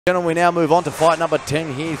Gentlemen, we now move on to fight number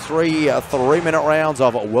 10 here. Three-minute rounds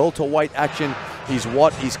of welterweight action is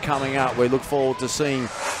what is coming up. We look forward to seeing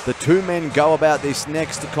the two men go about this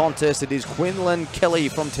next contest. It is Quinlan Kelly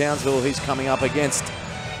from Townsville. He's coming up against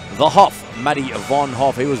the Hoff, Matty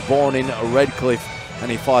VonHoff. He was born in Redcliffe and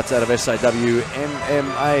he fights out of SAW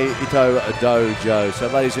MMA Ito Dojo. So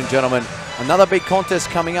ladies and gentlemen, another big contest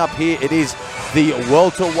coming up here. It is the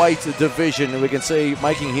welterweight division. We can see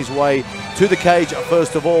making his way to the cage.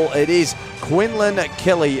 First of all, it is Quinlan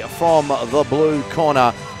Kelly from the blue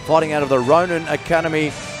corner, fighting out of the Ronin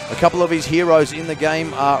Academy. A couple of his heroes in the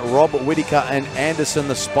game are Rob Whitaker and Anderson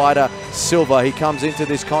the Spider Silva. He comes into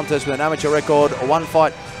this contest with an amateur record, one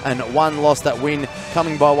fight and one loss. That win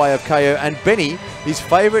coming by way of KO. And Benny, his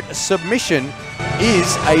favourite submission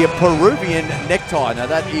is a Peruvian necktie. Now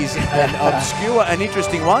that is an obscure and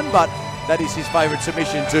interesting one, but that is his favourite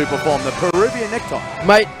submission to perform, the Peruvian necktie.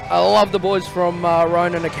 Mate, I love the boys from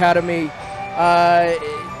Ronin Academy.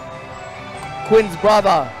 Quinn's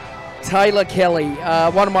brother, Taylor Kelly,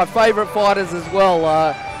 one of my favourite fighters as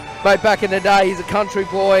well. Mate, back in the day, he's a country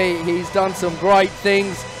boy. He's done some great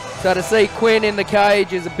things. So to see Quinn in the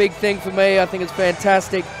cage is a big thing for me. I think it's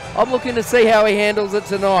fantastic. I'm looking to see how he handles it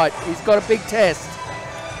tonight. He's got a big test.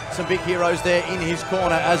 Some big heroes there in his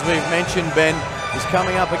corner, as we've mentioned. Ben is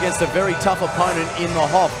coming up against a very tough opponent in the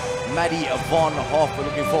Hoff, Matty VonHoff. We're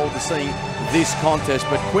looking forward to seeing this contest.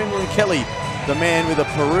 But Quinlan Kelly, the man with a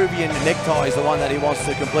Peruvian necktie, is the one that he wants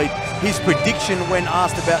to complete. His prediction when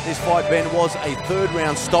asked about this fight, Ben, was a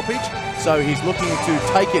third-round stoppage. So he's looking to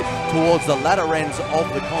take it towards the latter ends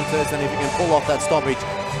of the contest, and if he can pull off that stoppage,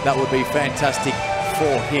 that would be fantastic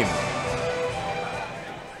for him.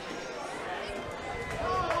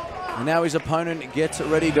 And now his opponent gets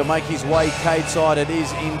ready to make his way cage side. It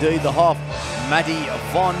is indeed the Hoff, Matty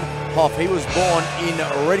VonHoff. He was born in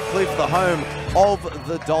Redcliffe, the home of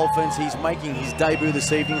the Dolphins. He's making his debut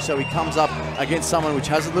this evening, so he comes up against someone which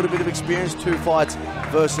has a little bit of experience, 2 fights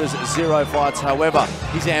versus 0 fights. However,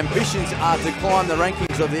 his ambitions are to climb the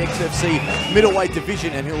rankings of the XFC middleweight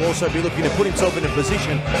division, and he'll also be looking to put himself in a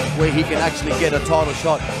position where he can actually get a title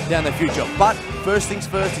shot down the future. But first things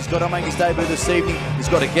first, he's got to make his debut this evening. He's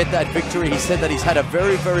got to get that victory. He said that he's had a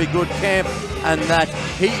very, very good camp and that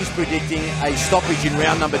he is predicting a stoppage in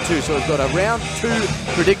round number 2. So he's got a round 2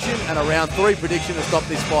 prediction and a round 3 prediction to stop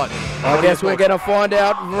this fight. I guess we're going to find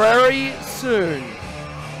out very soon.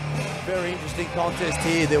 Very interesting contest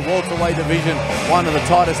here. The welterweight division, one of the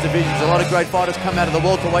tightest divisions. A lot of great fighters come out of the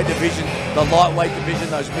welterweight division, the lightweight division,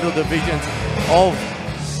 those middle divisions of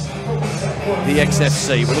the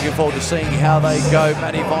XFC. We're looking forward to seeing how they go.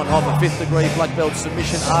 Matty VonHoff, a 5th degree black belt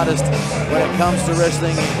submission artist. When it comes to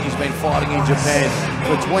wrestling, he's been fighting in Japan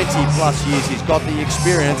for 20 plus years. He's got the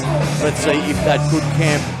experience. Let's see if that good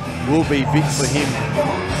camp will be big for him.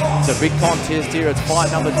 It's a big contest here. It's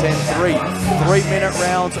fight number 10, three-minute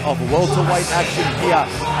rounds of welterweight action here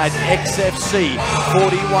at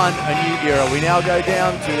XFC41, a new era. We now go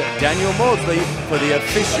down to Daniel Maudsley for the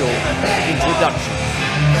official introduction.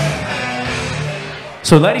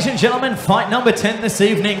 So ladies and gentlemen, fight number 10 this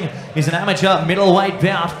evening is an amateur middleweight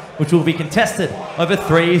bout which will be contested over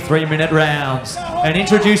three-minute rounds. And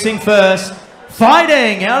introducing first,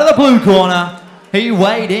 fighting out of the blue corner, he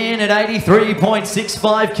weighed in at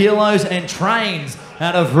 83.65 kilos and trains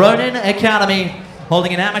out of Ronin Academy,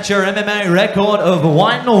 holding an amateur MMA record of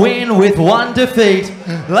 1 win with 1 defeat.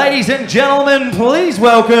 Ladies and gentlemen, please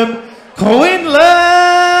welcome Quinlan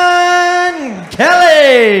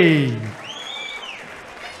Kelly.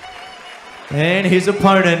 And his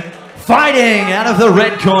opponent, fighting out of the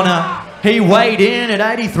red corner, he weighed in at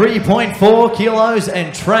 83.4 kilos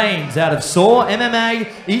and trains out of SAW MMA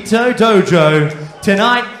Ito Dojo.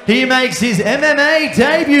 Tonight, he makes his MMA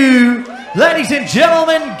debut. Ladies and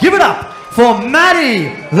gentlemen, give it up for Matty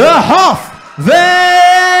the Hoff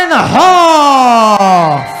VonHoff.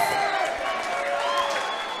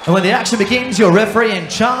 And when the action begins, your referee in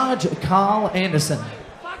charge, Carl Anderson.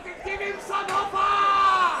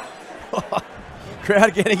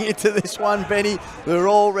 Crowd getting into this one, Benny. They're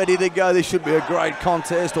all ready to go. This should be a great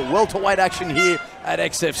contest. A welterweight action here at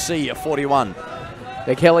XFC41.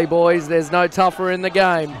 The Kelly boys, there's no tougher in the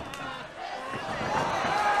game.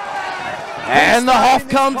 And the Hoff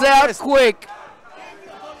comes out quick.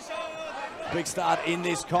 Big start in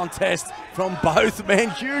this contest from both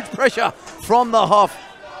men. Huge pressure from the Hoff.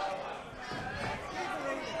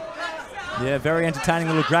 Yeah, very entertaining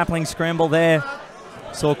little grappling scramble there.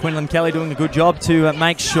 Saw Quinlan Kelly doing a good job to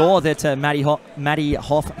make sure that Matty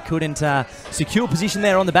Hoff couldn't secure position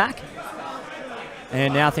there on the back.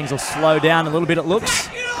 And now things will slow down a little bit, it looks.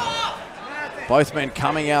 Both men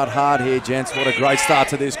coming out hard here, gents. What a great start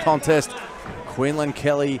to this contest. Quinlan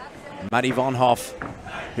Kelly, Matty VonHoff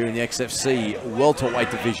here in the XFC welterweight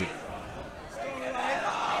division.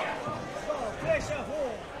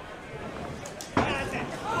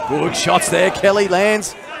 Good shots there, Kelly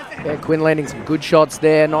lands. Yeah, Quinn landing some good shots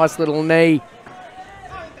there. Nice little knee.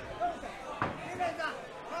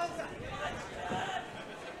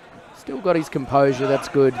 Still got his composure, that's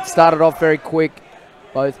good. Started off very quick.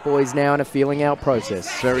 Both boys now in a feeling out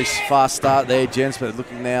process. Very fast start there, gents, but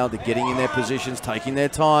looking now, they're getting in their positions, taking their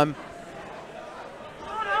time.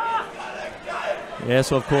 Yeah,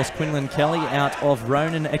 so of course Quinlan Kelly out of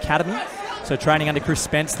Ronan Academy. So training under Chris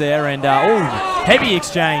Spence there, and heavy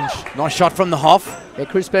exchange. Nice shot from the Hoff. Yeah,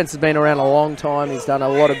 Chris Spence has been around a long time. He's done a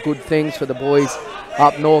lot of good things for the boys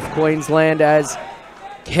up North Queensland. As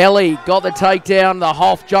Kelly got the takedown, the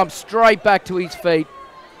Hoff jumped straight back to his feet.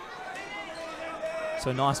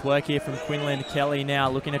 So nice work here from Quinlan Kelly now,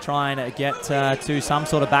 looking to try and get to some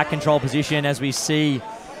sort of back control position as we see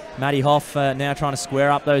Matty Hoff now trying to square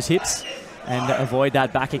up those hips and avoid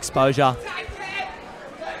that back exposure.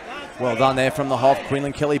 Well done there from the Hoff.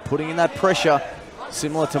 Quinlan Kelly putting in that pressure,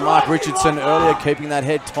 similar to Mark Richardson earlier, keeping that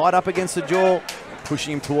head tight up against the jaw,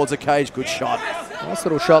 pushing him towards the cage. Good shot. Nice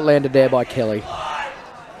little shot landed there by Kelly.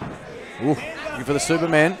 Ooh, looking for the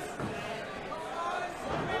Superman.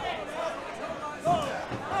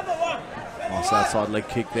 Nice outside leg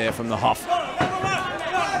kick there from the Hoff.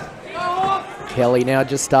 Kelly now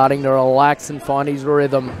just starting to relax and find his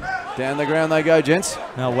rhythm. Down the ground they go, gents.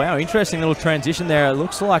 Oh, wow, interesting little transition there. It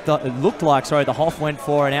looked like the Hoff went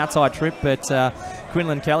for an outside trip, but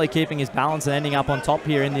Quinlan Kelly keeping his balance and ending up on top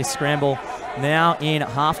here in this scramble. Now in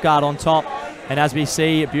half guard on top, and as we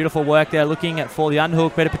see, beautiful work there, looking for the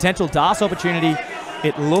unhook, but a potential DAS opportunity.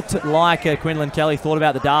 It looked like Quinlan Kelly thought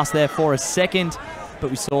about the DAS there for a second, but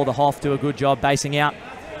we saw the Hoff do a good job basing out.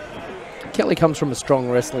 Kelly comes from a strong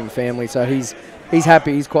wrestling family, so he's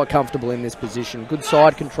happy, he's quite comfortable in this position. Good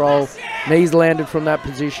side control, knees landed from that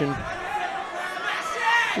position.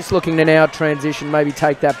 Just looking to now transition, maybe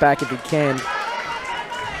take that back if he can.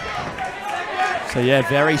 So yeah,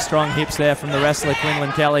 very strong hips there from the wrestler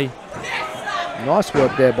Quinlan Kelly. Nice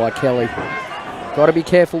work there by Kelly. Got to be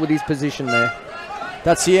careful with his position there.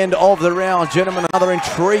 That's the end of the round, gentlemen. Another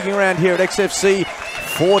intriguing round here at XFC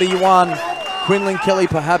 41. Quinlan Kelly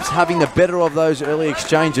perhaps having the better of those early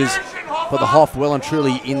exchanges, but the Hoff well and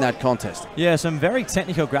truly in that contest. Yeah, some very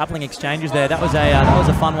technical grappling exchanges there. That was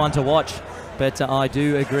a fun one to watch, but I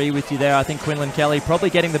do agree with you there. I think Quinlan Kelly probably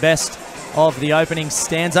getting the best of the opening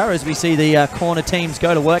stanza as we see the corner teams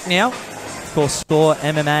go to work now. Of course, Score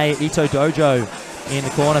MMA Ito Dojo in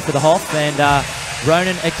the corner for the Hoff, and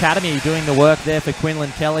Ronan Academy doing the work there for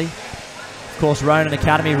Quinlan Kelly. Of course, Ronan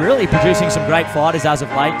Academy really producing some great fighters as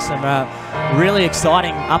of late. Some really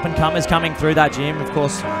exciting up-and-comers coming through that gym. Of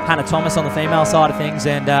course, Hannah Thomas on the female side of things,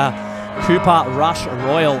 and Cooper Rush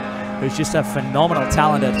Royal, who's just a phenomenal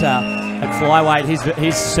talent at flyweight.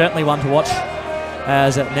 He's certainly one to watch,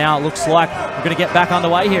 as it now looks like we're going to get back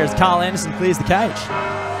underway here as Carl Anderson clears the cage.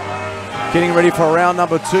 Getting ready for round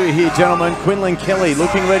number 2 here, gentlemen. Quinlan Kelly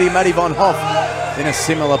looking ready. Matty VonHoff in a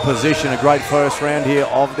similar position. A great first round here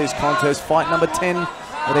of this contest. Fight number 10 at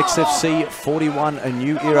XFC 41, a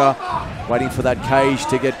new era. Waiting for that cage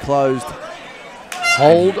to get closed.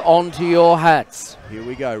 Hold on to your hats. Here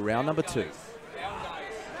we go, round number 2.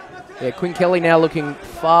 Yeah, Quinn Kelly now looking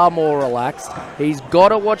far more relaxed. He's got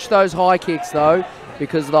to watch those high kicks though,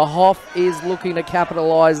 because the Hoff is looking to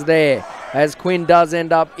capitalise there, as Quinn does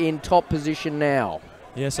end up in top position now.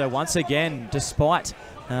 Yeah, so once again, despite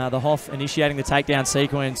the Hoff initiating the takedown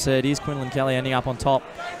sequence, it is Quinlan Kelly ending up on top.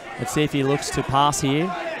 Let's see if he looks to pass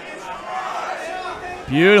here.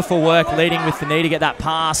 Beautiful work leading with the knee to get that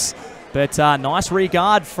pass, but nice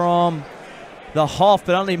regard from the Hoff,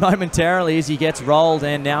 but only momentarily as he gets rolled,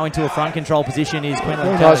 and now into a front control position is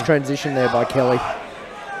Quinlan Kelly. Nice transition there by Kelly.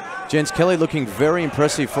 Gents, Kelly looking very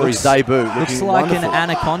impressive for his debut. Looks like wonderful. An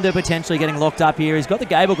anaconda potentially getting locked up here. He's got the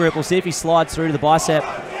gable grip. We'll see if he slides through to the bicep.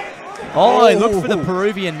 Oh, he looked for the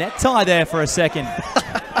Peruvian necktie there for a second.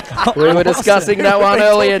 We were discussing that one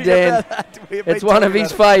earlier, Dan. It's one of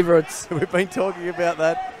his favourites. We've been talking about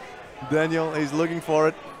that. Daniel, he's looking for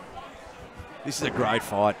it. This is a great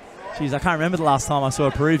fight. Jeez, I can't remember the last time I saw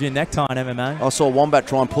a Peruvian necktie in MMA. I saw Wombat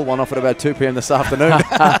try and pull one off at about 2 p.m. this afternoon.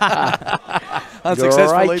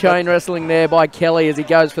 Great chain wrestling there by Kelly as he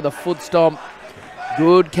goes for the foot stomp.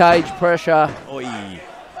 Good cage pressure. Oy.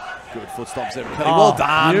 Good foot stomps there. Oh, well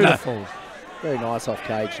done. Beautiful. Very nice off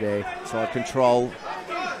cage there. Side control.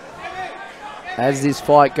 As this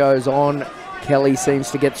fight goes on, Kelly seems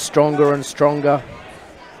to get stronger and stronger.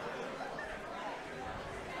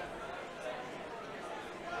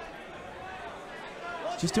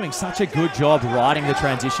 Just doing such a good job riding the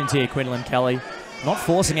transitions here, Quinlan Kelly. Not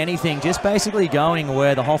forcing anything, just basically going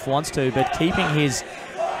where the Hoff wants to, but keeping his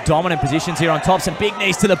dominant positions here on top. Some big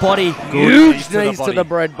knees to the body. Huge knees to the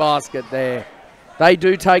breadbasket there. They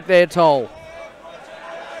do take their toll.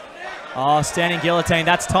 Oh, standing guillotine.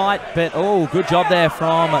 That's tight, but oh, good job there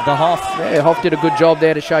from the Hoff. Yeah, Hoff did a good job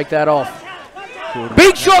there to shake that off. Good.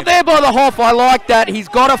 Big shot there by the Hoff. I like that. He's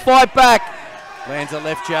got to fight back. Lands a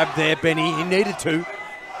left jab there, Benny. He needed to.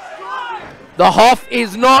 The Hoff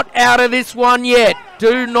is not out of this one yet.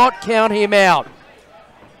 Do not count him out.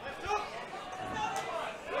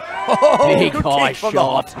 Oh, big high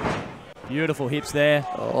shot. Beautiful hips there.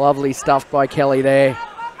 Oh, lovely stuff by Kelly there.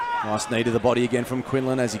 Nice knee to the body again from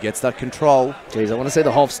Quinlan as he gets that control. Geez, I want to see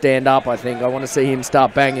the Hoff stand up, I think. I want to see him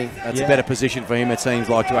start banging. That's a better position for him, it seems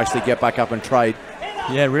like, to actually get back up and trade.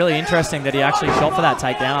 Yeah, really interesting that he actually shot for that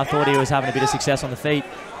takedown. I thought he was having a bit of success on the feet.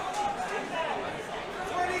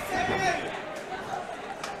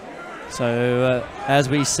 So as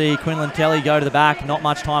we see Quinlan Kelly go to the back, not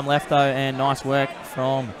much time left though, and nice work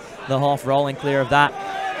from the Hoff rolling clear of that.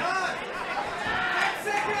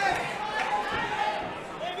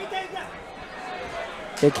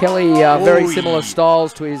 Yeah, Kelly, very similar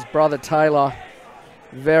styles to his brother Taylor.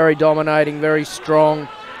 Very dominating, very strong.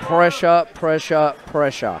 Pressure, pressure,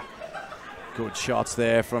 pressure. Good shots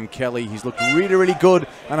there from Kelly. He's looked really, really good.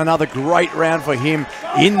 And another great round for him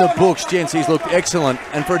in the books, gents. He's looked excellent.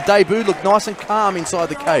 And for a debut, looked nice and calm inside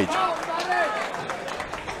the cage.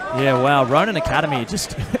 Yeah, wow. Ronin Academy,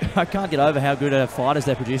 just I can't get over how good fighters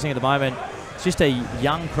they're producing at the moment. It's just a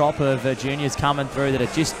young crop of juniors coming through that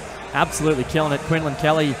are just absolutely killing it. Quinlan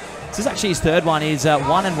Kelly, this is actually his third one. He's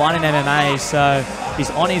 1-1 in MMA, so he's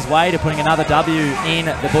on his way to putting another W in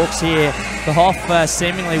the books here. The Hoff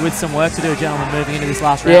seemingly with some work to do, gentlemen, moving into this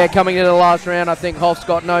last round. Yeah, coming into the last round, I think Hoff's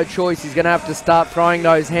got no choice. He's going to have to start throwing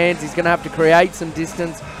those hands. He's going to have to create some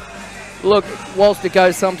distance. Look, whilst it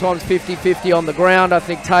goes sometimes 50-50 on the ground, I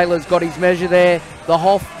think Taylor's got his measure there. The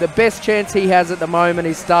Hoff, the best chance he has at the moment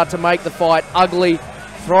is start to make the fight ugly,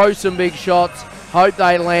 throw some big shots, hope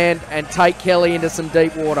they land, and take Kelly into some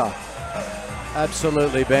deep water.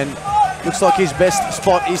 Absolutely, Ben. Looks like his best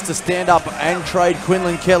spot is to stand up and trade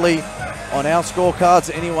Quinlan Kelly on our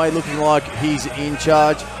scorecards. Anyway, looking like he's in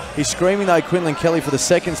charge. He's screaming, though, Quinlan Kelly for the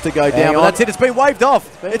seconds to go down. But that's it. It's been waved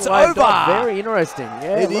off. It's over. Very interesting.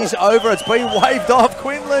 Yeah, it is over. It's been waved off.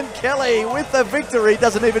 Quinlan Kelly with the victory.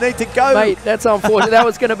 Doesn't even need to go. Mate, that's unfortunate. That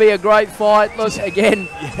was going to be a great fight. Look, again.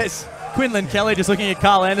 Yes. Quinlan Kelly just looking at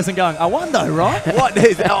Carl Anderson going, I won though, right? What?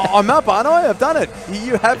 I'm up, aren't I? I've done it.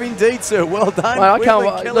 You have indeed, sir. Well done. Mate, I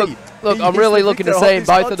can't, look, I'm really looking to see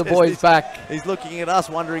both of the boys back. He's looking at us,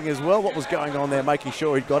 wondering as well what was going on there, making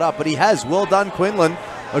sure he'd got up. But he has. Well done, Quinlan.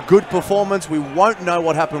 A good performance. We won't know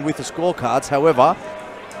what happened with the scorecards. However,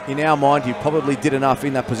 in our mind, he probably did enough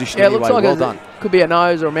in that position anyway. Looks like well done. Could be a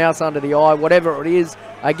nose or a mouse under the eye, whatever it is.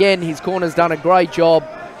 Again, his corner's done a great job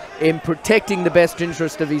in protecting the best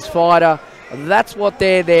interest of his fighter. That's what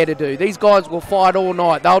they're there to do. These guys will fight all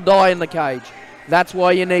night. They'll die in the cage. That's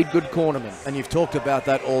why you need good cornermen. And you've talked about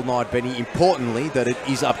that all night, Benny. Importantly, that it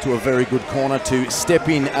is up to a very good corner to step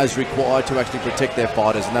in as required to actually protect their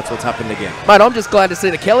fighters, and that's what's happened again. Mate, I'm just glad to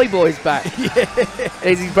see the Kelly boys back. Yeah.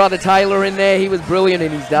 There's his brother Taylor in there. He was brilliant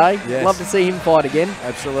in his day. Yes. Love to see him fight again.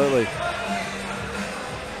 Absolutely.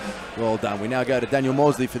 Well done. We now go to Daniel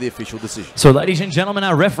Mosley for the official decision. So, ladies and gentlemen,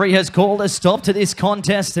 our referee has called a stop to this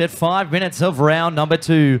contest at 5 minutes of round number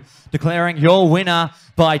 2, declaring your winner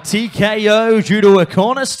by TKO due to a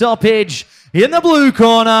corner stoppage in the blue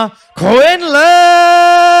corner, Quinlan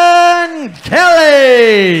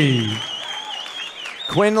Kelly.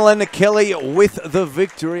 Quinlan Kelly with the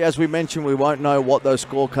victory. As we mentioned, we won't know what those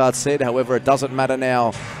scorecards said. However, it doesn't matter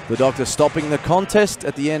now. The doctor stopping the contest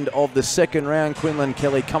at the end of the second round. Quinlan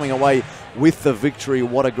Kelly coming away with the victory.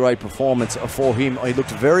 What a great performance for him. He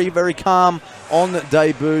looked very, very calm on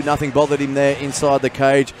debut. Nothing bothered him there inside the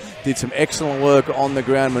cage. Did some excellent work on the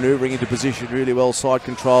ground, maneuvering into position really well. Side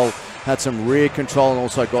control, had some rear control, and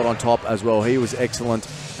also got on top as well. He was excellent,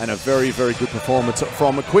 and a very, very good performance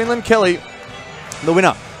from Quinlan Kelly. The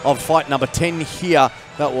winner of fight number 10 here.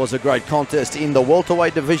 That was a great contest in the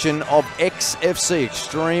welterweight division of XFC,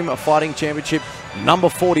 Extreme Fighting Championship, number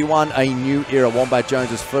 41, a new era. Wombat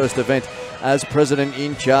Jones's first event as president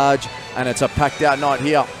in charge, and it's a packed out night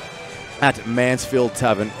here at Mansfield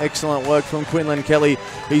Tavern. Excellent work from Quinlan Kelly.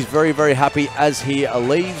 He's very, very happy as he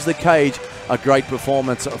leaves the cage. A great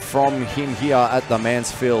performance from him here at the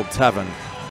Mansfield Tavern.